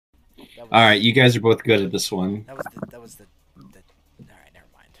That was, All right, you guys are both good at this one. That was the. All right, never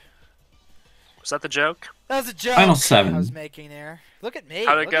mind. Was that the joke? That was a joke. Final 7. I was making there. Look at me.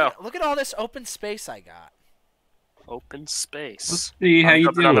 How'd it go? Look at all this open space I got. Open space. Let's see how I'm you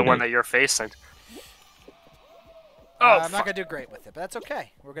jumping do on the with one it. that you're facing. Oh, I'm not gonna do great with it, but that's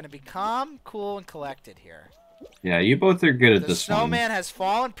okay. We're gonna be calm, cool, and collected here. Yeah, you both are good at The this one. snowman has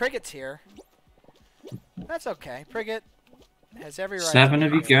fallen. Prigget's here. That's okay. Prigget has every right. 7 to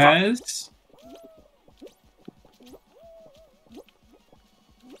of be you here. guys.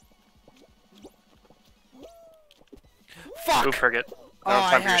 Fuck! Ooh, Frigate. Oh, I don't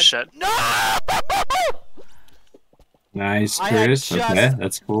have time I for your had... shit. No! Nice, I had Curtis. just- Okay,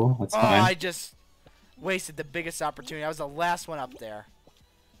 that's cool. That's Oh, fine. I just wasted the biggest opportunity. I was the last one up there.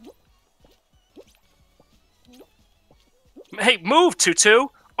 Hey, move, Tutu!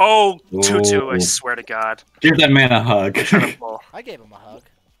 Oh, Tutu, I Ooh. swear to God. Give that man a hug. Trying to pull. I gave him a hug.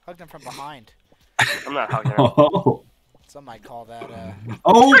 Hugged him from behind. I'm not hugging him. Oh, Some might call that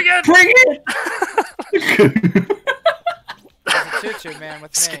oh, Frigate! bring it! that's a tutu, man,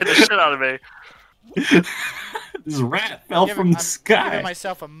 with me. Scared the shit out of me. This rat fell from the I'm sky. giving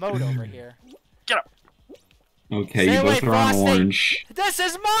myself a moat over here. Get up. Okay, Stay you away, both are on Frosty. orange. This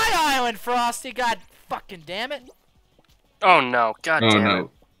is my island, Frosty. God fucking damn it. Oh, no. God Oh damn it. no,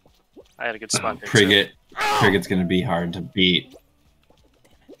 I had a good spot there, too. Prigget. Prigget's gonna be hard to beat.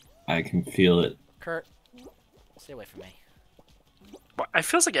 I can feel it. Kurt, stay away from me. Well, it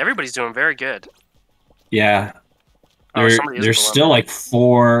feels like everybody's doing very good. Yeah, Oh, somebody is there's below still me. like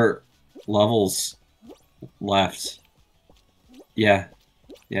 4 levels left. Yeah,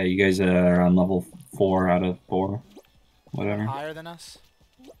 yeah, you guys are on level 4 out of 4, whatever. Higher than us?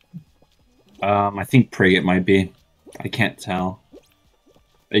 I think Prigget might be. I can't tell.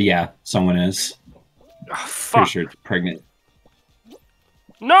 Yeah, someone is. Oh, fuck. Pretty sure it's pregnant.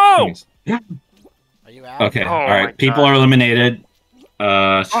 No! Are you out? Okay, Oh all my right. People God. are eliminated.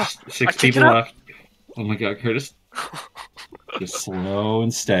 I 6 kicked people it up. left. Oh my God, Curtis. Just slow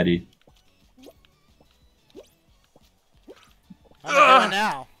and steady. How am I doing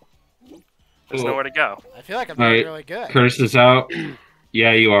now? There's nowhere to go. I feel like I'm All doing right, really good. Curtis is out.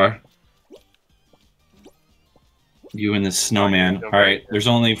 Yeah, you are. You and the snowman. All right, there's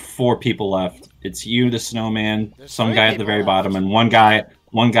only 4 people left. It's you, the snowman, There's some 3 guy at the people very left. bottom, and one guy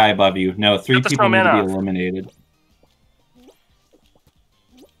above you. No, 3 Cut the people need to snowman be off. eliminated.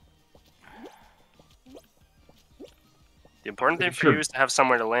 The important thing for Sure. you is to have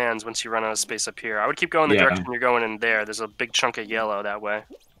somewhere to land once you run out of space up here. I would keep going the Yeah. direction you're going in there. There's a big chunk of yellow that way.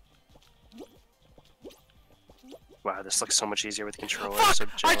 Wow, this looks so much easier with the controller. I'm so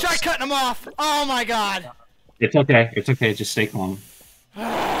Fuck! I jealous. tried cutting him off! Oh my god! It's okay. It's okay. Just stay calm.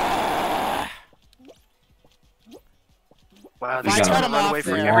 Wow, I this is cut a him run off away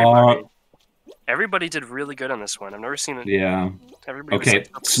for there. everybody. Everybody did really good on this one. I've never seen it. Yeah. Everybody was Okay.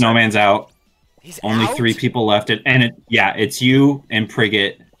 like up to Snowman's out. He's Only out? 3 people left. Yeah, it's you and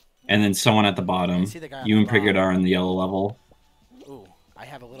Prigget, and then someone at the bottom. I see the guy on You the and Prigget bottom. are on the yellow level. Ooh, I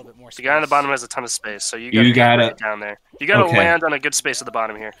have a little bit more space. The guy on the bottom has a ton of space, so you You gotta, gotta- get down there. You gotta Okay. land on a good space at the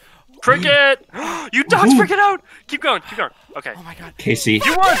bottom here. Pricket! You dodged Pricket out! Keep going, keep going. Okay. Oh my god. Casey,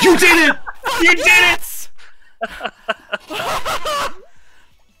 You won! you did it! You did it! Yes!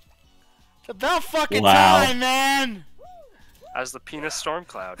 It's about fucking Wow. time, man! As the penis storm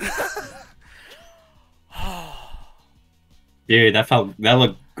cloud. Dude, that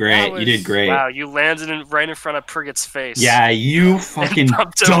looked great. That You did was- great. Wow, you landed right in front of Priget's face. Yeah, you fucking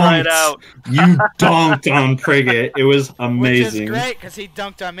Dumped him right out. You dunked on Prigget. It was Which amazing. is great, because he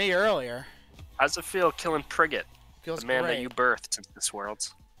dunked on me earlier. How's it feel killing Priget, Feels the man great. that you birthed into this world?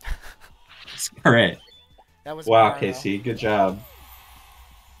 All right. That was Wow, Mario. Casey, good job.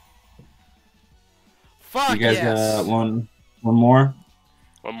 Fuck You guys yes. one more?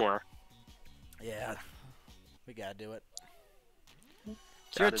 One more. Yeah. We gotta do it.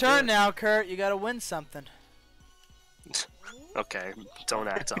 It's Gotta your do turn it. now, Kurt. You gotta win something. Okay, don't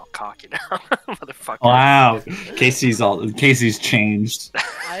act all cocky now, motherfucker. Wow, Casey's changed.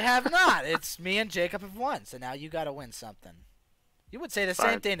 I have not. It's me and Jacob have won, so now you gotta win something. You would say the same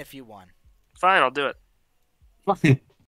Fine. thing if you won. Fine, I'll do it. Fine.